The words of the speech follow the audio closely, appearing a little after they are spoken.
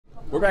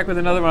We're back with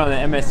another one on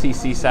the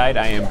MSCC side.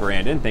 I am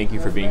Brandon. Thank you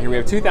for being here. We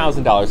have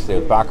 $2,000 today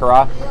with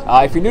Baccarat.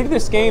 If you're new to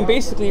this game,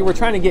 basically we're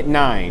trying to get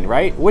 9,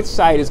 right? Which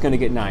side is going to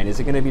get 9? Is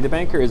it going to be the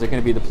banker? Is it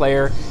going to be the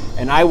player?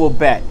 And I will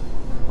bet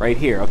right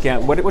here, okay?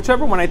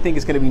 Whichever one I think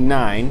is going to be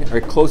 9, or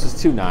closest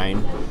to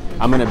 9,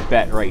 I'm going to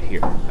bet right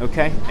here,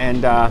 okay?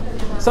 And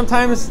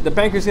sometimes the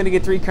banker is going to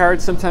get 3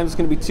 cards. Sometimes it's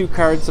going to be 2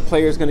 cards. The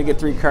player is going to get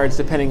 3 cards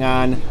depending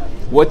on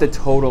what the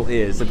total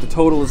is. If the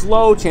total is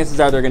low, chances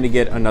are they're going to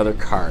get another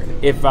card.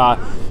 If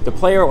the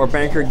player or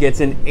banker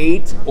gets an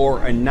 8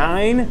 or a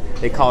 9,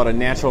 they call it a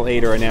natural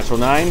 8 or a natural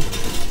 9,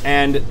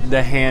 and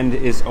the hand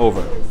is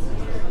over.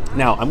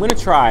 Now, I'm going to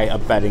try a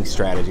betting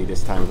strategy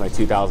this time with my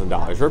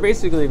 $2,000. We're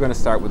basically going to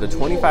start with a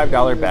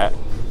 $25 bet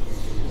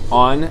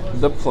on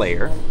the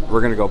player. We're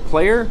going to go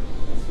player,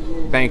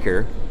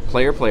 banker,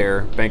 player,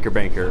 player, banker,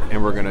 banker,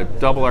 and we're going to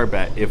double our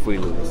bet if we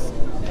lose.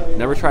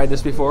 Never tried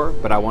this before,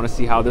 but I want to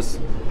see how this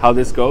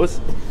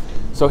goes.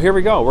 So here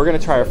we go. We're going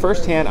to try our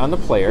first hand on the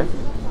player.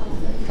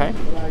 Okay.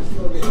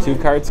 2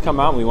 cards come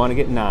out, and we want to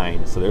get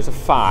 9. So there's a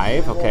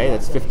 5. Okay,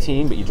 that's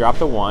 15, but you dropped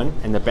a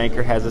 1, and the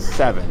banker has a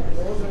 7.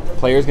 The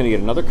player is going to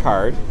get another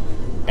card,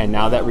 and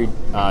now that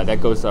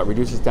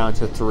reduces down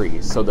to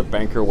 3. So the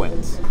banker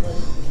wins.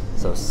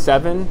 So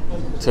 7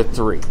 to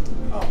 3.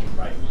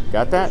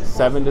 Got that?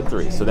 7 to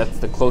 3. So that's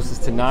the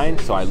closest to 9.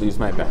 So I lose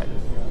my bet.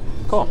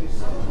 Cool.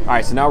 All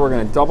right, so now we're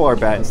going to double our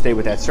bet and stay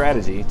with that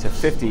strategy to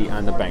 50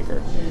 on the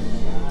banker.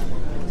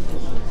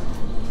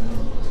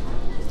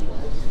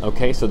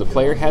 Okay, so the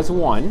player has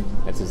 1.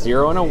 That's a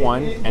 0 and a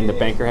 1, and the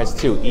banker has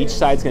 2. Each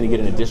side's going to get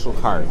an additional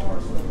card.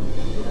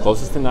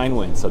 Closest to 9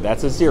 wins. So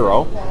that's a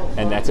 0,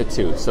 and that's a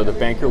 2. So the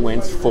banker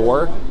wins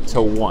 4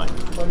 to 1.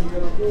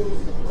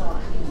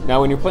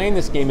 Now, when you're playing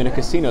this game in a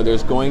casino,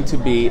 there's going to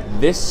be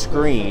this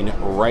screen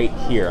right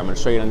here. I'm going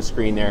to show you on the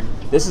screen there.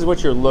 This is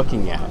what you're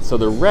looking at. So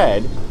the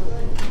red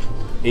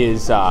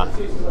is the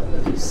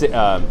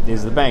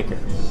banker.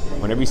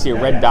 Whenever you see a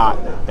red dot,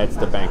 that's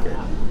the banker.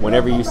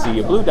 Whenever you see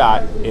a blue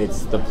dot,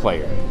 it's the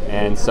player.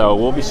 And so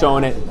we'll be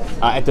showing it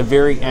at the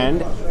very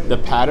end, the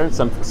pattern.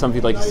 Some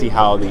people like to see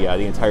how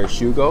the entire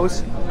shoe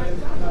goes.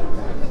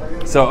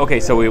 So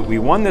okay, so we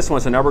won this one.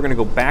 So now we're going to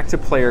go back to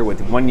player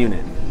with 1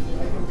 unit.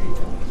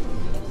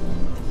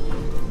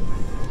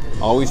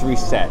 Always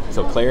reset.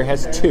 So player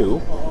has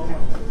 2.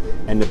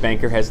 And the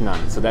banker has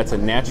 9. So that's a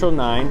natural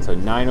 9, so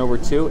 9 over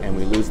 2, and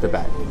we lose the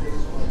bet.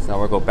 So now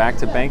we'll go back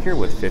to banker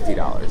with $50.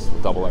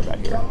 We'll double our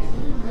bet here.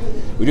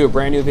 We do a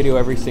brand new video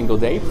every single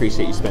day.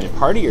 Appreciate you spending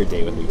part of your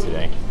day with me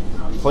today.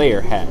 Player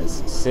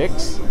has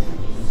 6.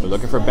 We're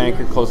looking for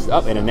banker close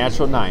up and a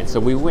natural 9. So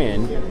we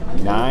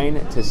win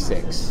 9 to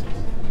 6.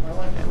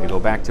 And we go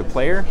back to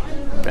player,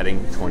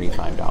 betting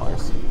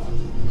 $25.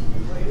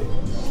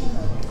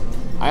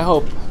 I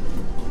hope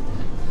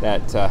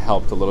that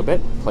helped a little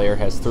bit. Player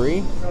has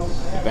 3,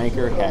 the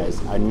banker has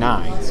a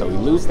 9. So we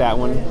lose that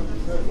one.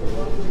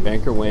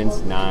 Banker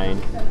wins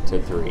 9 to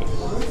 3.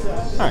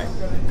 All right.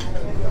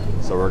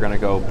 So we're gonna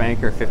go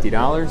banker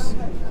 $50.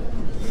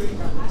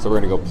 So we're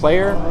gonna go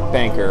player,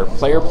 banker,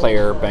 player,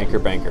 player, banker,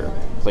 banker.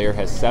 Player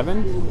has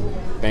 7,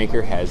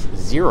 banker has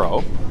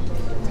 0.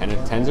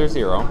 10s are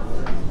 0.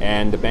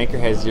 And the banker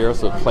has 0,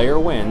 so the player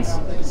wins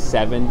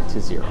 7 to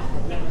 0.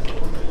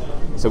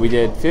 So we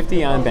did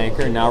 50 on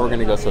banker, now we're going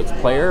to go, so it's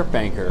player,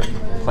 banker,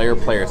 player,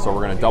 player. So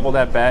we're going to double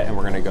that bet, and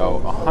we're going to go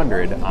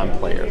 100 on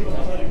player.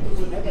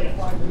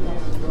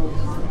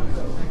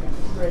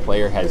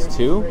 Player has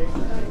 2,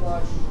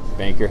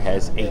 banker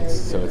has 8.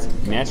 So it's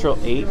natural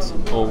 8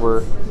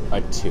 over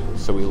a 2,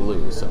 so we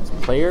lose. So it's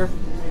player,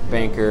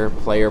 banker,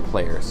 player,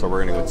 player. So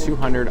we're going to go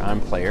 200 on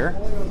player.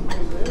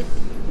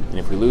 And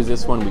if we lose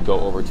this one, we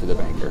go over to the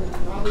banker.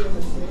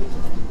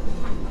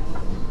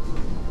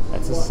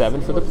 That's a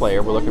 7 for the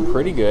player. We're looking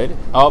pretty good.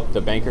 Oh, the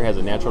banker has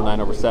a natural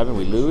 9 over 7.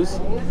 We lose.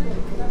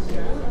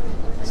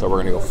 So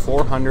we're going to go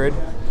 400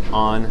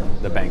 on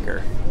the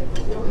banker.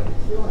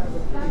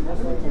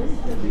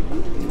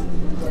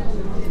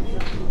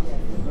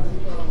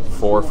 $4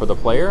 for the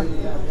player.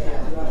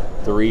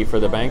 3 for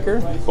the banker.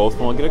 Both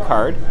will get a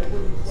card.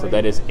 So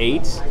that is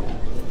 8.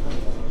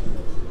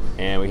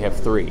 And we have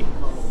 3.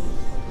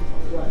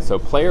 So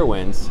player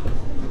wins.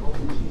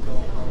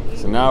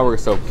 So now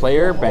so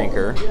player,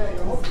 banker,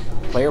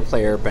 player,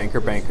 player,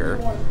 banker, banker.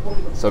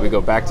 So we go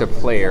back to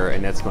player,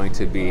 and that's going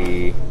to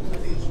be,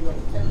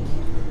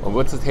 well,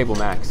 what's the table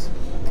max?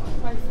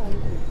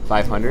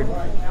 500.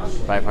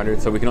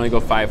 500. So we can only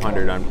go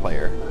 500 on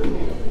player.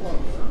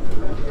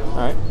 All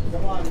right.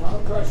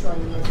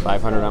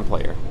 500 on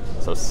player.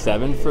 So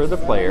 7 for the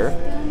player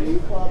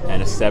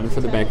and a 7 for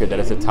the banker. That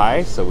is a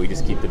tie, so we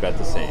just keep the bet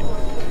the same.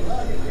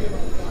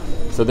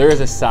 So there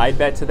is a side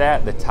bet to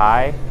that. The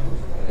tie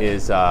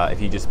is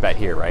if you just bet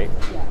here, right?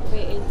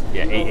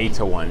 Yeah, 8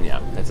 to 1.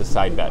 Yeah, that's a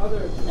side bet.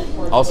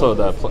 Also,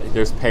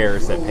 there's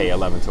pairs that pay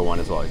 11 to 1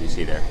 as well, as you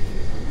see there.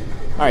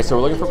 All right, so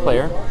we're looking for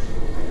player.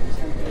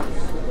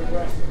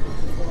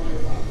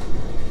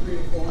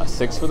 A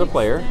 6 for the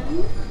player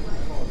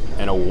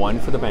and a 1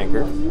 for the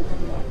banker.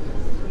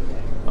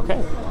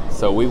 Okay,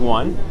 so we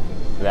won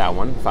that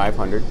one,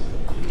 500.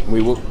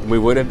 We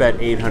would have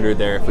bet 800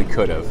 there if we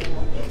could have.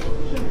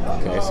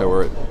 Okay, so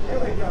we're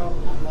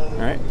all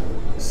right.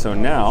 So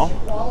now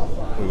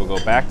we will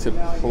go back to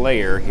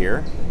player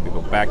here. We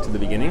go back to the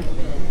beginning.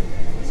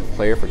 It's a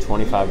player for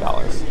 $25.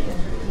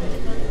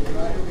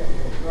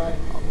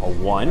 A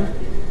 1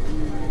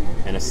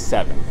 and a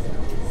 7.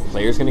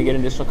 Player's going to get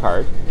an additional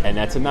card, and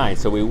that's a 9.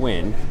 So we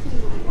win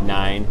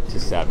 9 to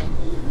 7.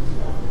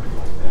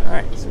 All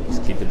right, so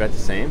just keep the bet the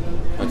same.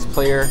 Let's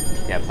player,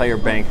 player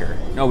banker.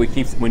 No, we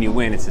keep, when you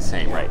win, it's the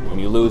same, right? When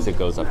you lose, it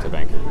goes up to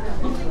banker.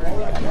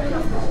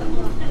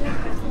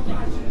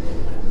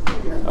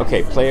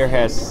 Okay, player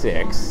has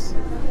 6,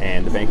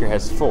 and the banker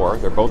has 4.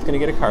 They're both going to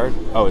get a card.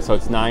 Oh, so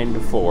it's 9 to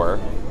 4,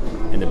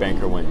 and the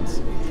banker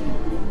wins.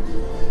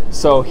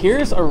 So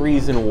here's a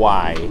reason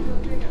why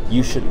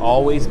you should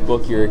always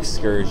book your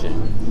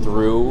excursion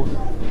through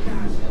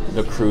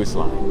the cruise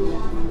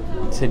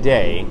line.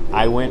 Today,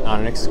 I went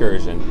on an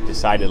excursion,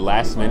 decided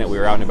last minute, we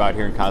were out and about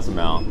here in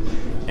Cozumel,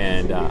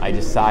 and I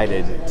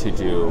decided to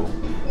do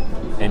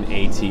an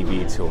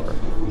ATV tour.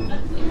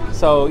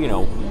 So, you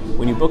know,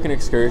 when you book an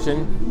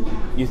excursion,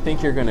 you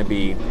think you're going to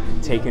be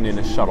taken in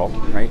a shuttle,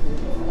 right?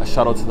 A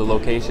shuttle to the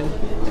location.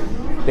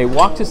 They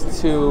walked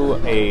us to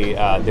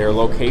their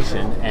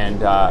location,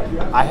 and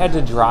I had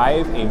to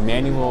drive a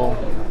manual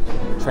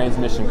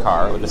transmission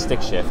car with a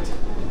stick shift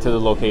to the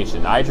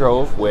location. I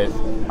drove with,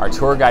 our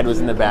tour guide was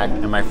in the back,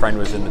 and my friend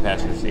was in the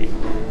passenger seat.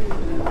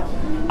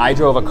 I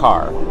drove a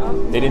car.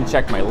 They didn't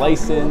check my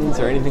license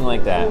or anything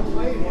like that.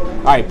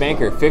 All right,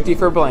 banker, 50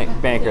 for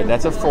banker.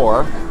 That's a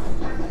 4,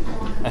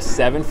 a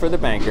 7 for the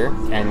banker,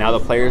 and now the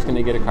player's going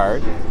to get a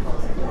card.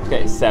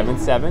 Okay,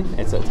 7-7.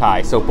 It's a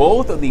tie. So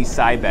both of these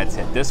side bets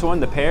hit. This one,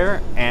 the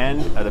pair,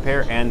 and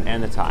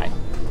the tie.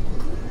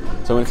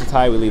 So when it's a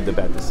tie, we leave the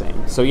bet the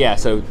same. So yeah,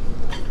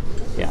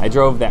 I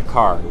drove that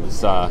car. It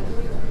was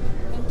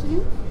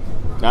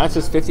now it's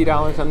just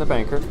 $50 on the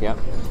banker. Yep.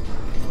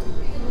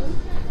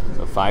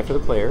 So 5 for the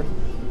player,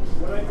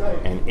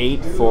 and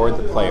 8 for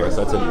the player.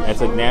 So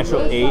that's a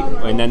natural 8,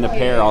 and then the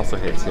pair also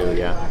hit too.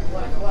 Yeah.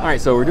 All right,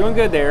 so we're doing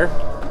good there.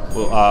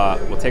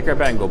 We'll take our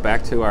bet and go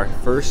back to our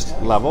first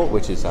level,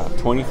 which is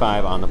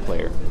 25 on the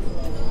player.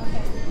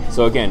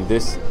 So again,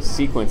 this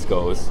sequence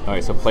goes, all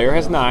right, so player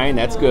has 9,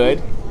 that's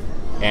good,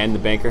 and the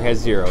banker has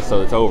 0,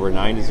 so it's over,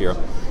 9 to 0.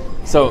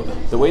 So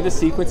the way the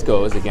sequence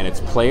goes, again,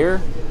 it's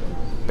player,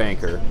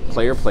 banker,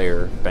 player,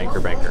 player, banker,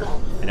 banker.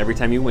 And every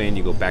time you win,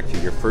 you go back to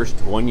your first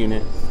 1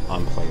 unit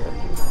on player.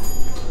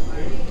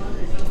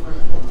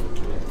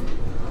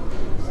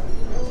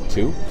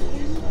 2,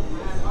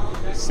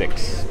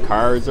 6.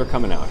 Cards are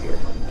coming out here.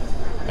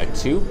 A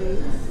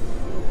 2.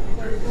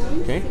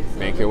 Okay,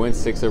 banker wins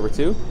 6 over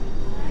 2.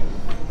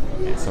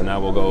 And so now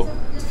we'll go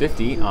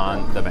 50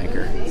 on the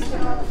banker.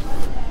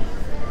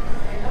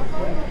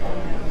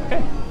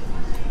 Okay.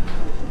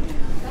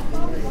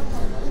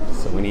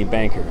 So we need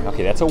banker.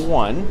 Okay, that's a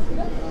 1.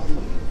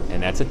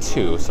 And that's a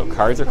 2. So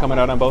cards are coming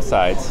out on both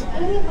sides.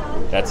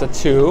 That's a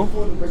 2.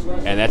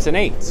 And that's an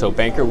 8. So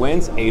banker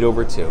wins 8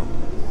 over 2.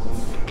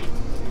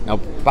 Now,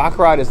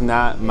 Baccarat is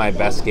not my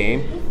best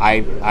game.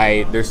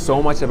 There's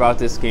so much about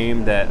this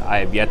game that I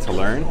have yet to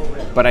learn,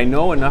 but I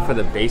know enough of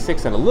the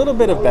basics and a little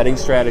bit of betting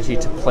strategy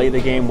to play the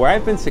game where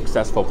I've been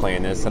successful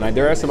playing this. And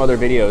there are some other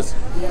videos.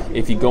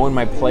 If you go in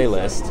my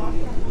playlist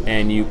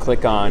and you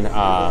click on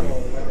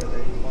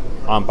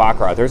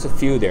Baccarat, there's a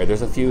few there.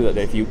 There's a few that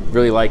if you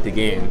really like the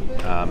game,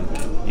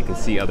 you can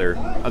see other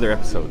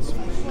episodes.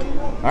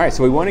 All right,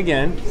 so we won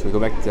again. So we go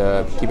back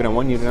to keep it on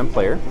 1 unit on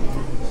player.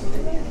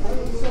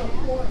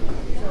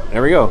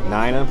 There we go,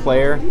 9 on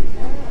player,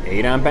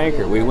 8 on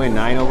banker. We win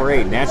 9 over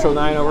 8, natural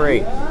 9 over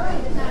 8.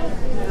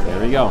 There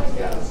we go.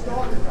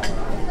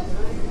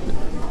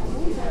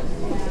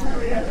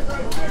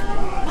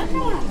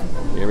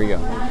 Here we go.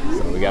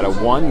 So we got a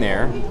 1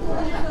 there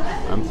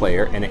on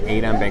player and an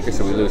 8 on banker,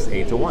 so we lose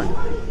 8 to 1.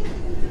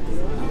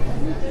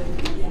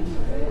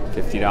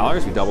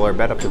 $50, we double our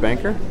bet up to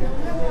banker.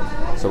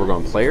 So we're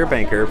going player,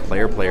 banker,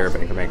 player, player,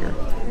 banker, banker.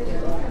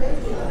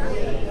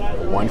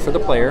 1 for the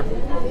player,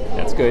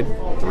 that's good.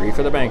 3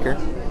 for the banker.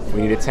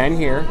 We need a 10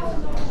 here.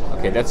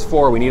 Okay, that's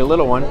 4. We need a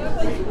little one.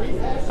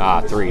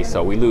 3.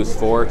 So we lose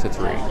 4 to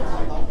 3.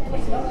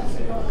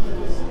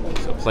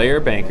 So player,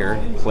 banker,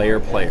 player,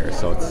 player.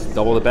 So it's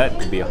double the bet.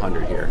 It'd be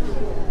 100 here.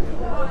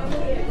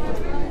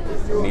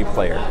 We need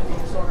player.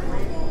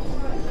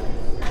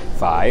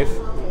 5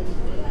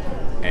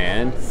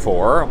 and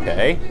 4.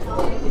 Okay.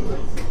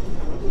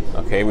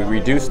 Okay, we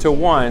reduce to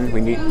 1.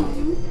 We need,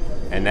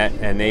 and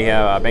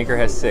banker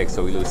has 6,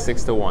 so we lose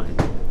 6 to 1.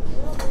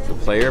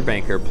 Player,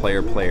 banker,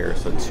 player, player.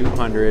 So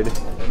 200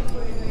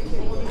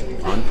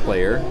 on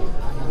player.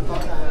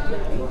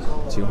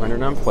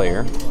 200 on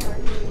player.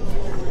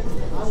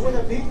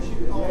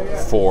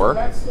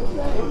 4.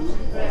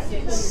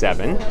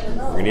 7.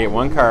 We're going to get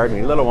 1 card. We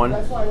need a little one.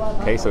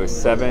 Okay, so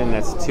 7,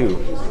 that's 2.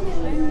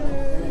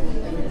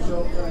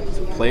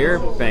 So player,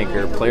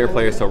 banker, player,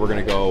 player. So we're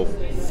going to go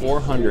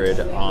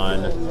 400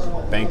 on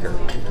banker.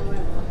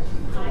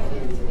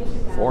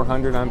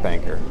 400 on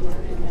banker.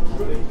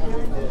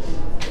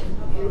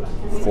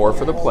 4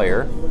 for the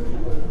player,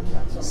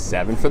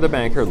 7 for the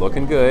banker,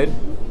 looking good.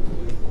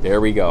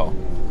 There we go.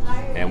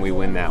 And we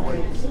win that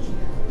one.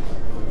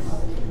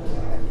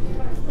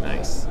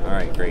 Nice. All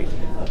right, great.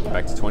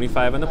 Back to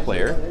 25 on the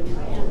player.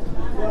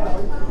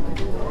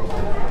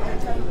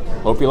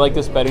 Hope you like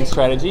this betting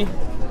strategy.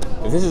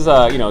 If this is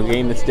a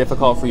game that's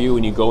difficult for you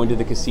when you go into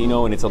the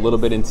casino and it's a little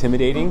bit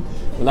intimidating,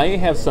 well, now you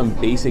have some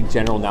basic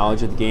general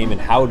knowledge of the game and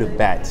how to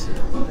bet.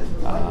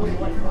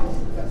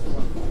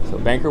 So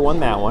banker won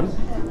that one.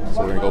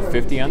 So we're gonna go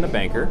 50 on the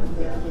banker.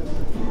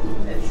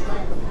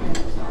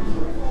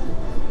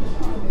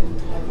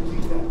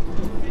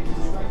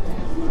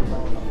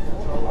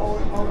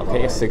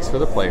 Okay, a 6 for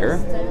the player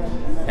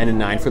and a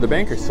 9 for the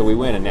banker. So we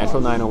win a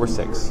natural 9 over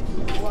 6.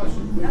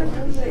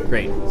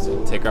 Great.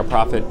 So take our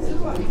profit.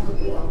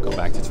 Go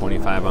back to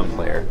 25 on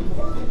player.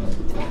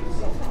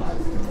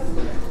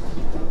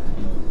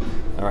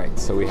 All right,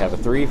 so we have a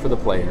 3 for the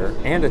player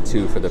and a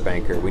 2 for the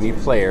banker. We need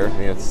player.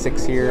 We have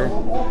 6 here.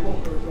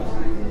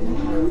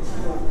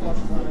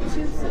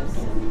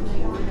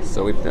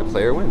 So that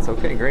player wins.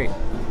 Okay, great.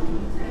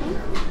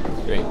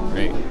 Great,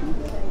 great.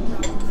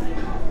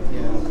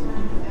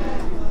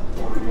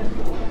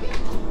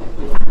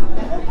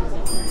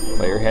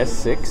 Player has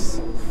 6.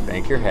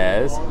 Banker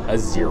has a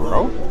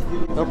 0.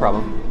 No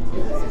problem.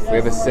 We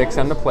have a 6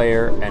 on the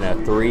player and a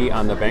 3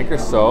 on the banker,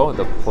 so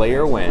the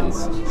player wins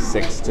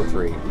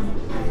 6-3.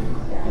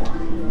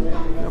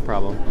 No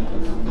problem.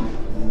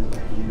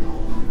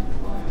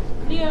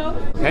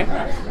 Okay.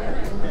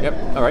 Yep.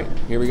 All right.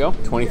 Here we go.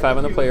 25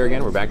 on the player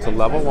again. We're back to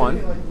level 1.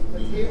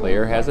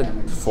 Player has a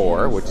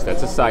 4, which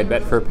that's a side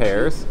bet for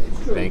pairs.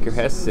 Banker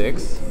has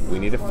 6. We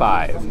need a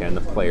 5 on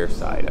the player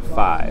side. A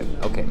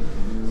 5. Okay.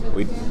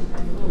 We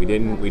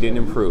didn't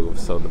improve,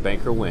 so the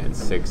banker wins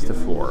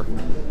 6-4.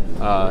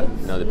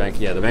 No, the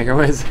banker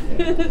wins.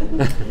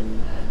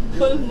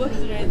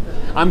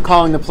 I'm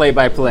calling the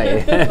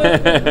play-by-play.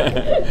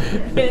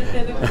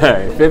 All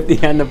right,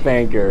 50 on the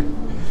banker.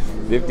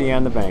 50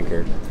 on the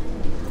banker.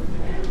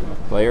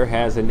 Player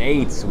has an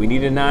 8. We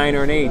need a 9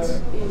 or an 8.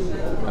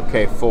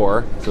 Okay,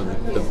 4. So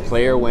the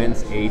player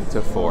wins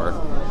 8-4.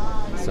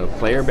 So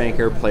player,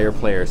 banker, player,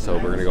 player. So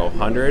we're gonna go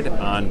 100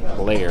 on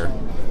player.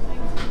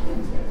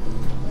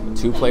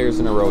 2 players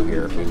in a row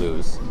here if we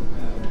lose.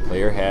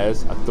 Player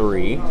has a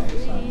 3.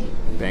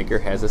 Banker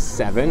has a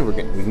 7. We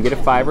can get a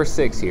 5 or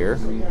 6 here.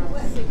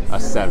 A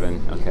 7.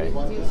 Okay.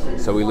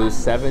 So we lose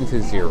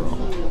 7-0.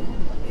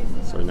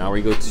 So now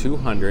we go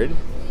 200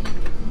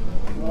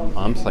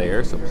 on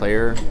player. So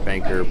player,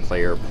 banker,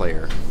 player,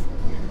 player.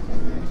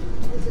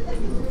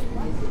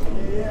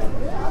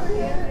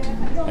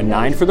 A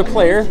 9 for the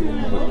player.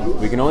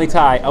 We can only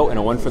tie. Oh, and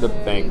a 1 for the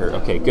banker.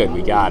 Okay, good.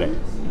 We got it.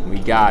 We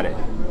got it.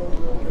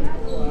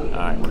 All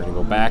right, we're going to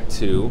go back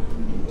to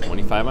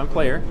 25 on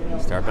player.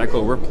 Start back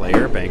over.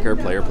 Player, banker,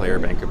 player, player,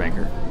 banker,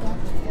 banker.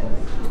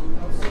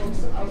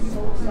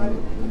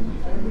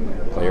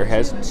 Player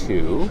has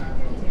 2.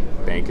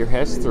 Banker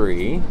has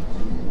 3.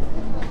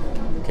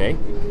 Okay.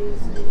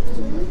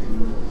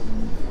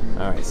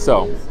 All right,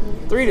 so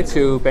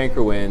 3-2.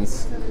 Banker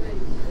wins.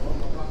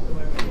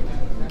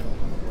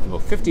 We'll go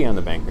 50 on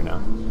the banker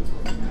now.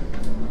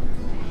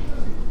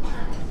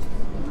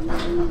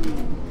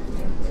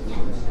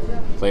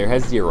 Player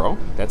has 0.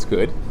 That's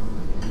good.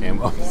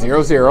 And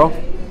 0, 0.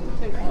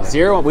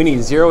 0. We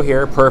need 0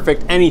 here.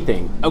 Perfect.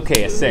 Anything.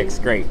 Okay, a 6.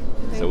 Great.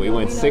 So we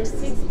went 6.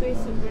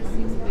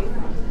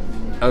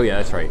 Oh yeah,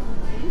 that's right.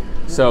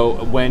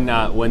 So when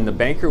the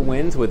banker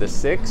wins with a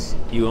 6,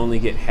 you only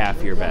get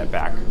half your bet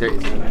back.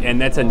 And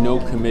that's a no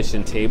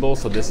commission table.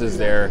 So this is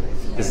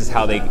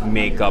how they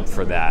make up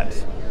for that.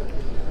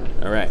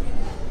 All right.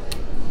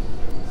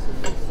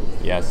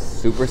 Yes,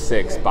 Super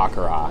 6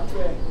 Baccarat.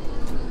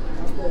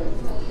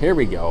 Here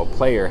we go.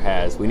 Player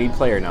has, we need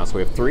player now. So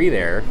we have 3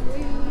 there.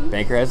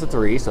 Banker has a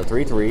 3, so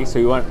 3-3. So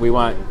we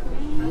want,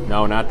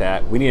 no, not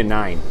that. We need a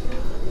 9.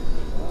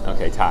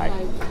 Okay, tie.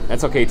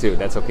 That's okay too.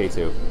 That's okay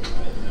too.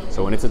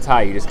 So when it's a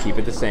tie, you just keep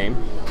it the same.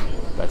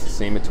 That's the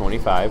same at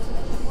 25.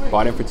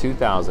 Bought in for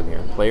 2,000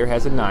 here. Player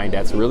has a 9.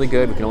 That's really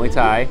good. We can only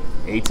tie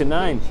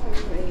 8-9.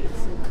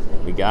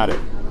 We got it.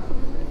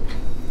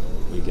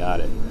 We got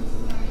it.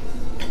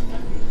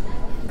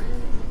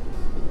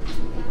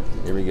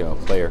 Here we go.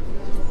 Player.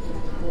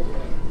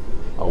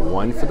 A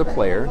 1 for the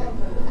player,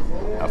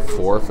 a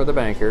 4 for the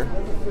banker,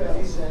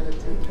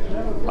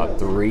 a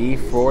 3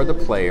 for the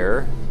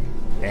player,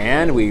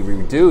 and we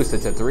reduce.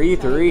 It's a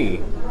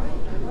 3-3.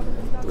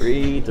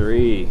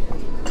 3-3.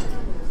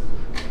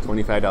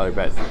 $25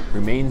 bet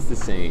remains the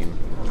same.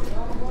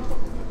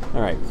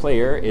 All right,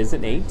 player is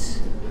an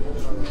 8,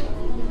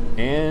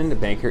 and the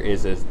banker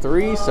is a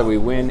 3, so we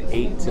win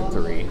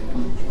 8-3.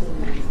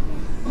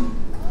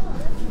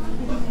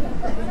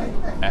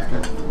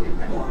 After?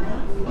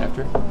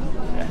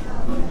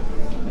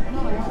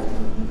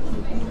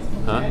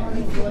 Huh?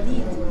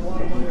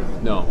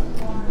 No.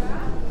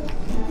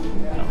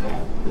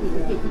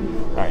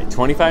 All right,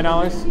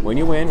 $25. When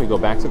you win, we go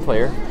back to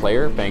player.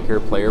 Player, banker,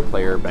 player,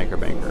 player, banker,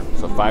 banker.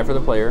 So 5 for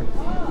the player,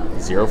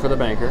 0 for the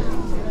banker.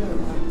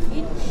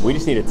 We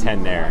just need a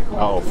 10 there.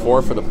 Oh,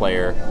 4 for the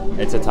player.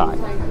 It's a tie.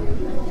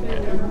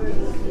 Yeah.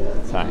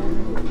 Tie.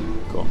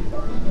 Cool.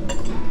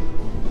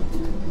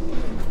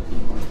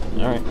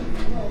 All right.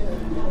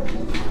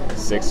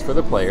 6 for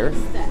the player.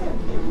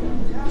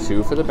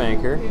 2 for the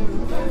banker.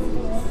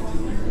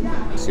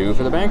 2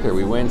 for the banker.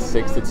 We win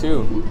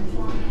 6-2.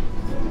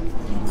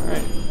 All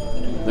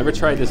right. Never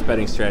tried this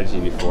betting strategy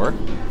before.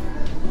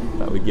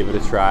 Thought we'd give it a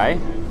try.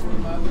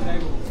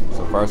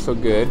 So far, so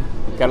good.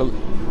 Had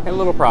a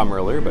little problem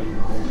earlier, but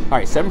all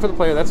right. 7 for the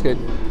player. That's good.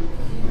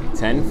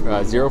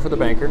 0 for the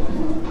banker.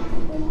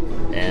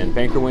 And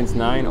banker wins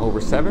 9 over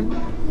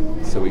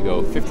 7. So we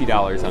go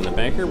 $50 on the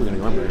banker. We're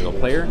gonna go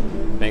player,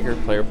 banker,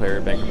 player,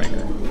 player, banker,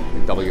 banker.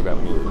 Double your bet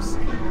when you lose.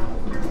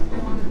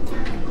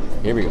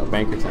 Here we go.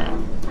 Banker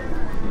time.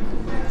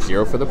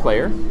 0 for the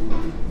player.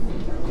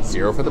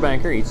 0 for the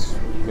banker. Each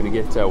gonna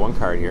get 1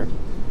 card here.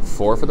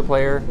 4 for the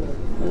player.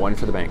 1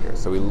 for the banker.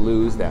 So we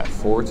lose that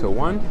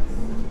 4-1.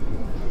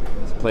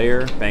 It's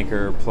player,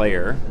 banker,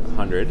 player.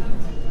 100.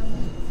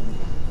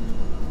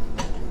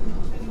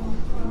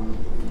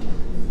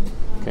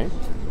 Okay.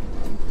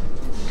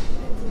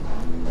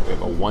 We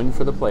have a 1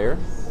 for the player,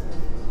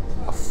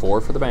 a 4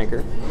 for the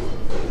banker,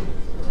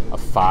 a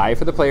 5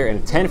 for the player,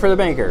 and a 10 for the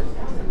banker.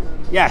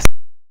 Yes!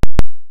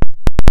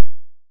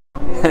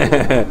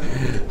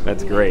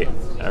 That's great.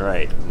 All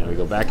right, now we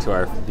go back to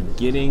our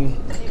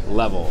beginning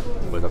level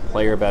with a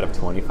player bet of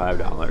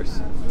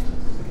 $25.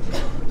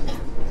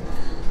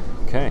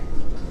 Okay,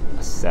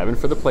 a 7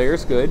 for the player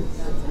is good,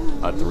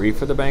 a 3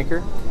 for the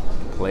banker.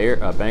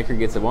 Banker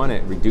gets a 1,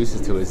 it reduces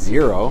to a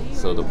 0,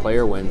 so the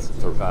player wins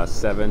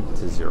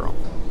 7-0.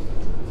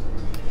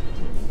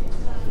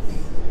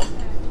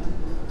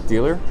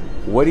 Dealer,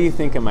 what do you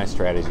think of my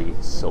strategy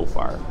so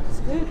far? It's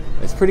good.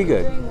 It's pretty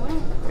good.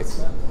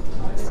 It's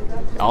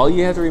All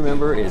you have to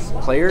remember is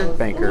player,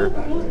 banker,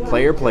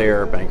 player,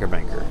 player, banker,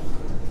 banker.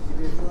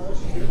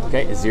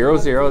 Okay,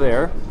 0-0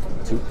 there.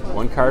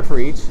 1 card for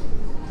each.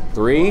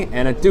 3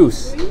 and a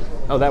deuce.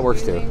 Oh, that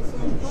works too.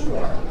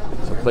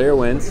 So player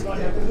wins.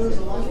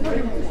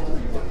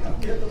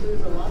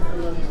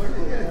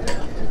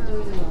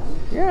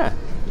 Yeah,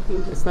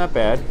 it's not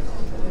bad.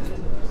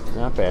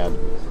 Not bad.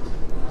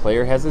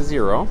 Player has a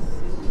 0.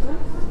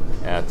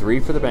 3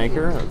 for the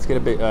banker. Let's get a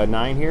big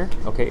 9 here.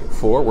 Okay,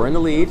 4. We're in the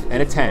lead.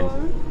 And a 10.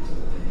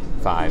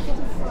 5.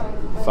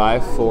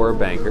 5 for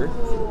banker.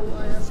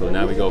 So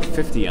now we go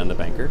 50 on the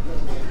banker.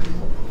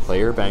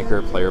 Player,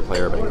 banker, player,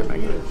 player, banker,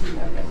 banker.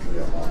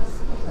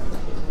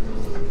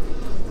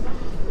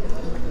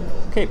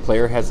 Okay,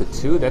 player has a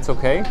 2. That's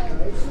okay.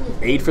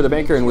 8 for the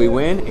banker, and we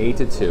win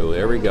 8-2.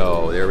 There we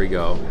go. There we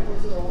go.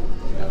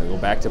 Now we go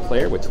back to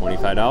player with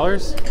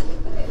 $25.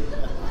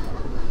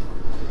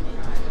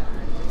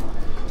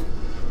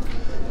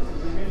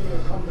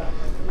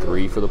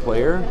 3 for the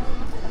player,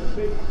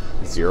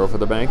 0 for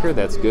the banker.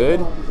 That's good.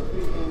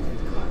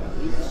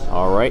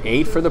 All right,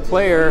 8 for the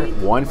player,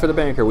 1 for the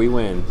banker. We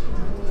win.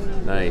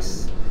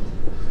 Nice.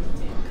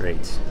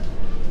 Great.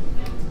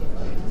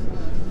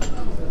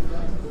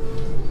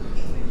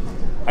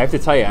 I have to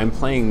tell you, I'm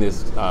playing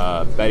this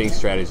betting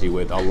strategy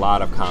with a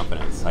lot of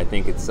confidence. I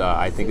think it's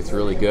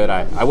really good.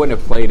 I wouldn't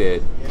have played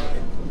it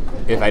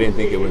if I didn't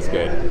think it was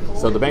good.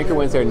 So the banker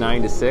wins there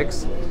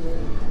 9-6.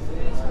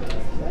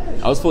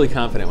 I was fully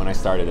confident when I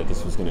started that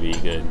this was going to be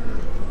good.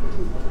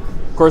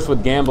 Of course,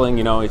 with gambling,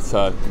 you know, it's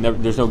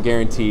there's no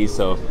guarantee,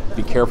 so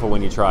be careful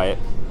when you try it.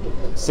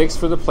 6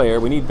 for the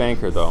player. We need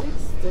banker though.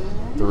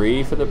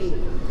 3 for the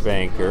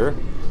banker,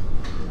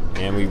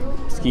 and we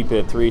keep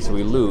it at 3, so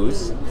we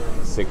lose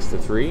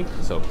 6-3.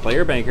 So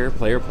player, banker,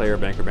 player, player,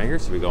 banker, banker.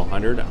 So we go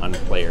 100 on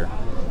player.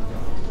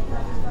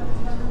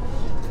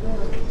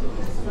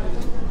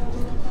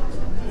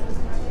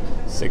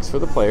 Six for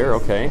the player.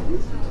 Okay.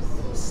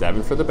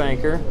 7 for the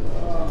banker.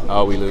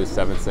 Oh, we lose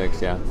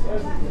 7-6, yeah.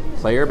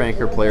 Player,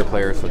 banker, player,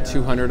 player, so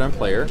 200 on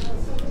player.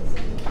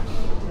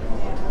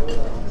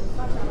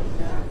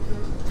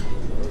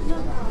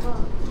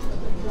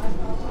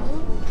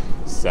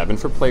 $7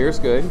 for player is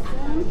good.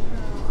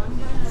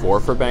 4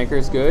 for banker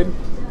is good.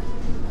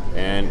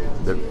 And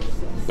the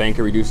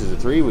banker reduces to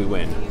 3, we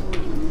win.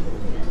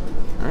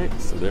 All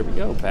right, so there we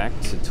go. Back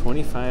to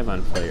 25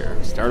 on player.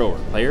 Start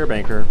over. Player,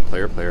 banker,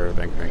 player, player,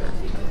 banker, banker.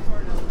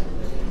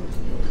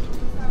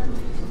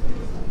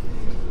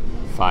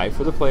 5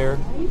 for the player,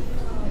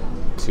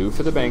 2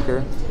 for the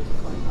banker,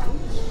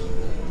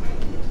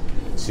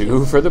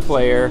 2 for the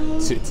player.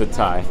 It's a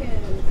tie.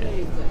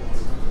 Yeah.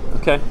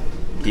 Okay,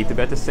 keep the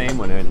bet the same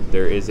when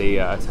there is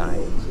a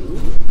tie.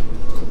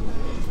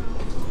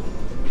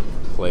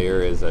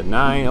 Player is a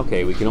 9.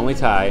 Okay, we can only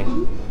tie.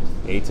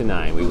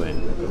 8-9, we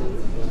win.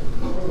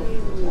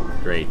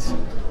 Great.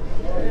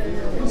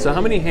 So how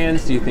many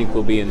hands do you think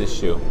will be in this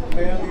shoe?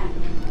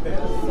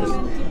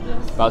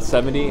 About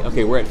 70?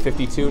 Okay, we're at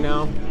 52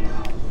 now.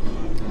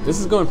 This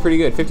is going pretty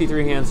good.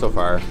 53 hands so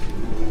far.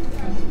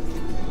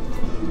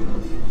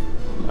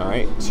 All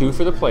right, 2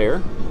 for the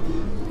player,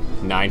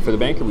 9 for the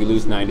banker. We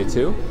lose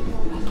 9-2.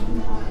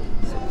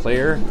 So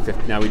player,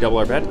 now we double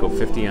our bet, go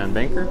 50 on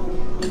banker.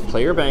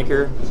 Player,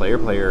 banker, player,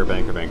 player,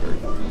 banker, banker.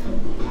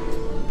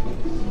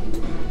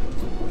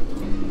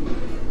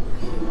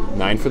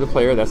 9 for the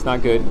player, that's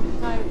not good.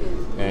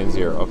 And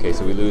 0. Okay,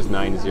 so we lose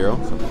 9 to 0.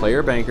 So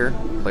player, banker,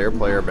 player,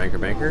 player, banker,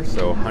 banker.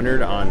 So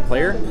 100 on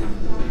player.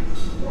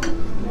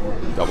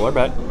 Double our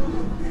bet.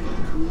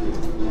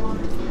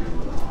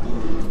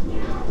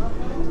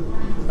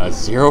 A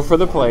 0 for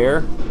the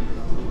player.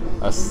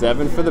 A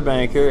 7 for the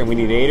banker, and we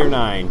need 8 or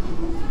 9.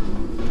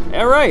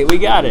 All right, we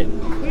got it.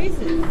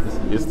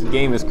 This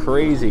game is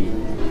crazy.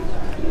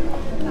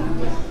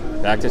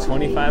 Back to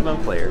 25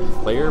 on player.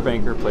 Player,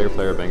 banker, player,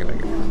 player, banker,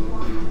 banker.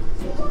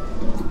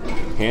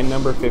 Hand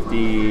number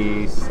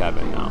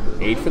 57 now.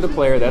 8 for the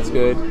player, that's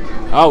good.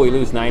 Oh, we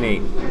lose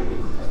 9-8.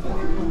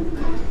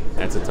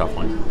 That's a tough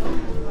one.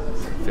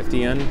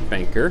 50 on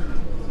banker.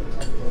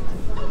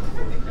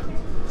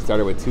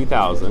 Started with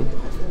 2,000.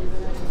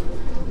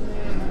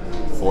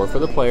 4 for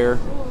the player.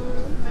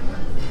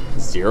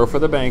 0 for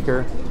the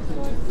banker.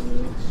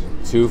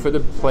 2 for the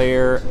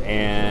player,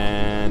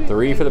 and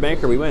 3 for the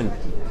banker. We win.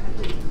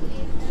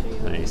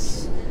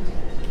 Nice.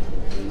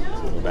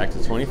 So go back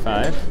to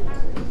 25.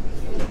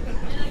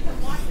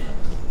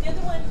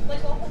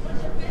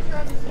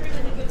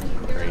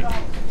 Great.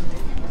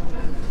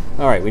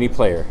 All right, we need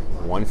player.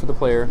 1 for the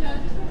player.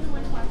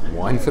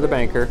 1 for the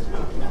banker.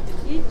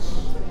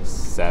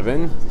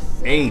 7,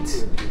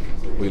 8.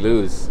 We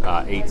lose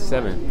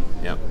 8-7.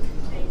 Yep.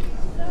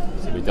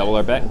 So we double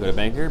our bet and go to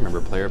banker.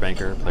 Remember, player,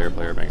 banker, player,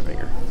 player, banker,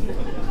 banker.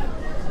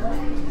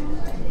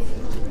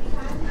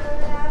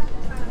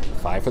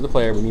 5 for the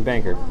player. We need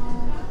banker.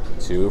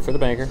 2 for the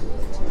banker.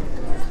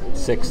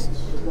 6.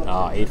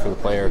 8 for the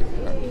player.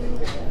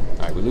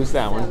 All right, we lose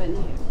that one.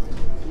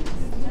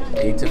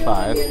 8 to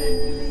 5.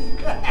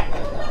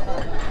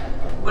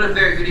 What a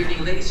very good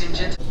evening, ladies and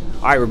gentlemen.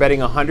 All right, we're betting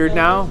 100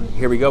 now.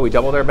 Here we go. We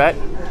doubled our bet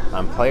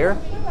on player.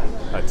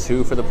 A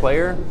 2 for the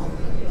player.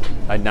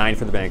 A 9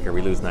 for the banker.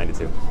 We lose 9 to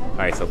 2. All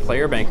right, so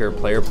player, banker,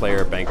 player,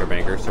 player, banker,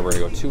 banker. So we're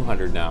gonna go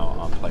 200 now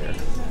on player.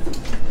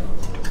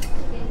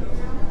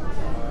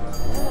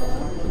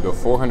 We go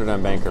 400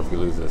 on banker if we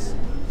lose this.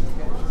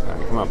 All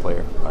right, come on,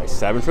 player. All right,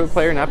 7 for the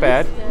player, not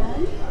bad.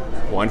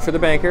 1 for the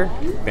banker.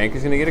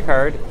 Banker's gonna get a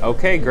card.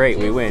 Okay, great,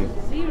 we win.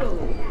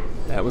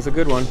 That was a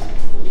good one.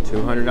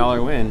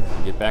 $200 win.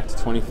 Get back to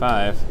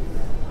 25.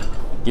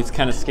 Gets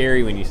kind of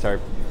scary when you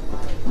start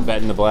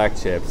betting the black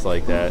chips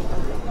like that,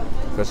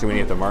 especially when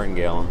you have to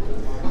martingale them.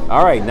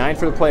 All right, 9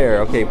 for the player.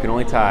 Okay, we can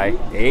only tie.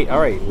 8. All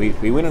right, we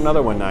win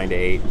another one, 9 to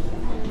 8.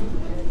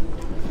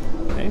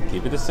 Okay,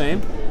 keep it the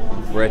same.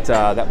 We're at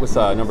that was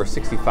number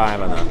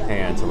 65 on the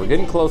hand, so we're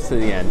getting close to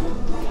the end.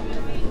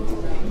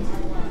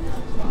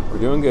 We're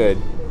doing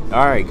good.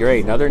 All right,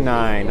 great. Another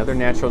 9, another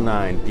natural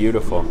 9.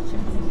 Beautiful.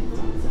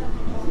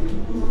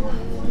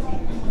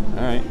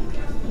 All right.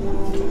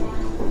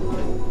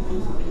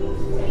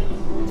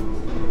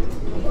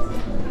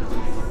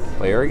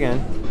 Player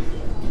again.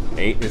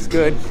 8 is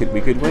good.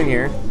 We could win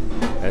here.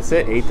 That's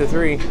it. 8 to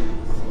 3.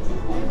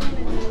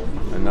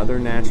 Another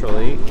natural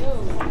 8.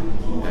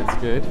 That's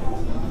good.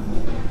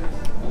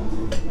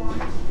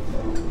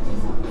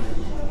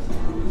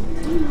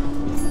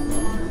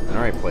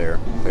 All right, player.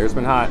 Player's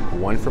been hot.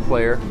 1 for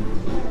player.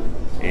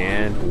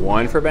 And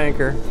 1 for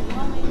banker.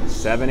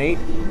 7, 8.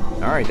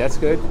 All right, that's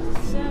good.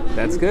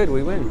 That's good.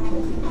 We win.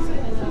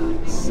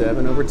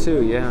 7 over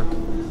 2, yeah.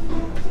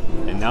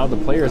 And now the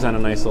player's on a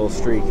nice little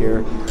streak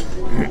here.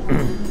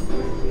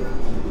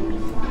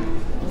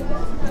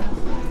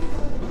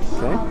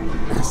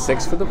 Okay.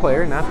 6 for the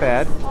player, not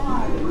bad.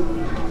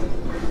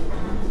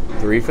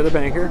 3 for the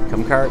banker.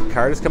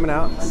 Card is coming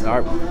out.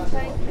 Sorry.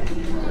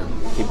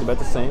 Keep the bet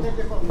the same.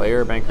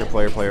 Player, banker,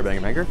 player, player,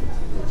 banker, banker.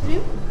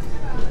 Here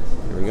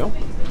we go.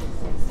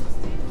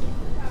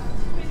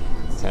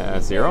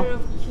 0.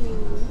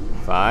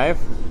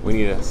 5. We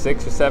need a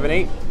 6 or 7,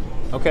 8.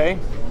 Okay.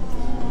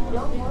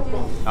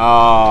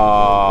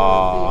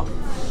 Oh,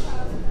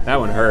 that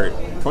one hurt.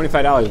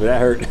 $25, but that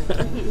hurt.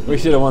 We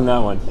should have won that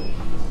one.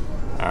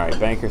 All right,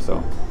 banker.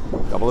 So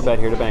double the bet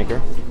here to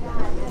banker.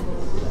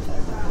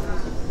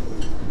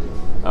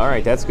 All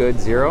right, that's good.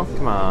 0.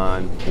 Come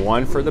on.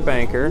 1 for the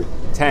banker.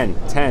 10.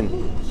 10.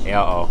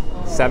 Uh-oh.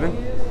 7.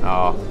 Oh.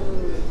 All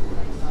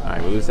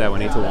right, we lose that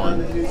one. 8 to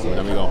 1. So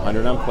then we go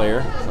 100 on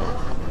player. So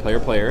player,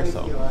 player.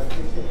 So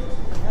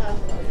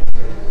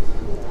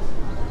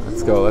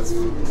let's go. Let's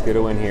get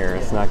a win here.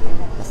 Let's not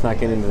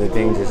get into the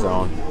danger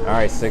zone. All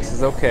right, 6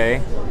 is okay.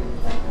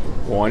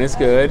 1 is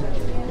good.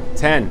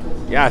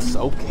 10. Yes.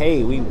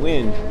 Okay, we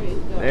win.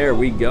 There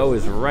we go.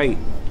 Is right.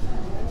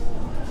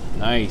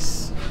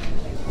 Nice.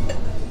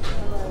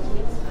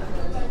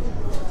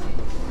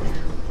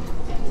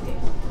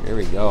 Here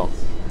we go.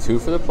 2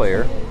 for the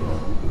player.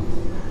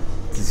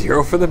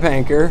 0 for the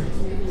banker.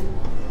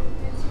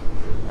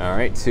 All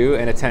right, 2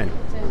 and a 10.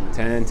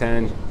 10,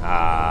 10.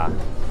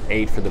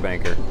 8 for the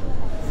banker.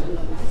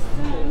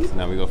 So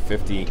now we go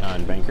 50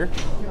 on banker.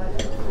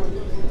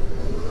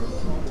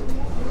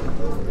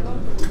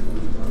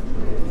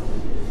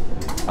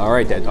 All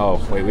right, oh,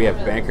 wait, we have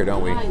banker,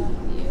 don't we?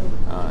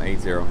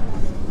 8-0.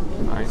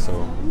 All right, so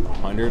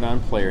 100 on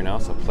player now.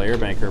 So player,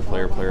 banker,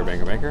 player, player,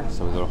 banker, banker.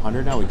 So we go to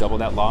 100 now. We double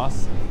that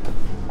loss.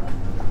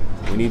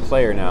 We need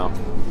player now.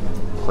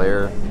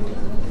 Player,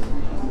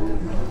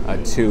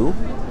 a 2,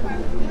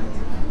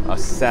 a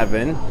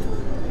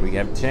 7. We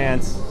have a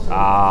chance.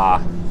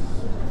 Ah.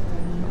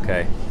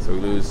 Okay, so we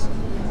lose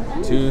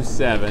 2,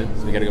 7.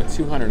 So we got to go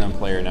 200 on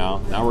player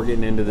now. Now we're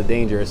getting into the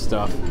dangerous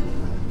stuff.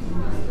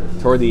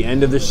 Toward the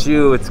end of the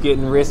shoe, it's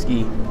getting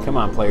risky. Come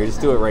on, player,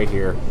 just do it right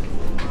here.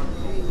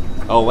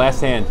 Oh,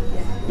 last hand.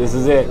 This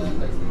is it.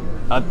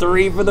 A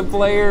 3 for the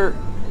player.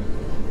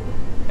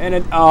 And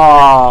it,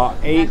 oh,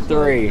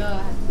 8-3.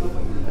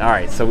 All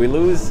right, so we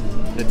lose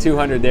the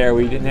 200 there.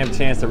 We didn't have a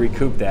chance to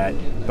recoup that.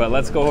 But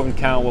let's go over and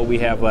count what we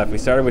have left. We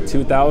started with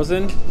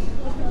 2,000.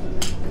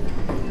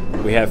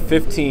 We have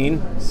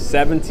 15,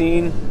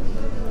 17,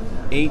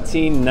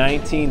 18,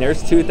 19.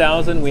 There's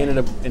 2,000. We ended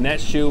up, in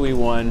that shoe, we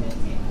won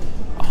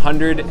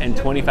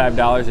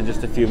 $125 in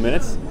just a few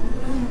minutes.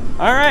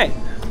 All right.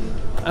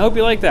 I hope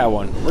you like that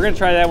one. We're going to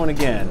try that one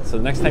again. So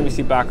the next time you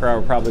see Baccarat,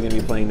 we're probably going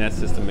to be playing that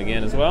system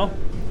again as well.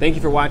 Thank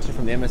you for watching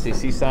from the MSA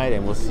Seaside,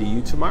 and we'll see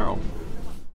you tomorrow.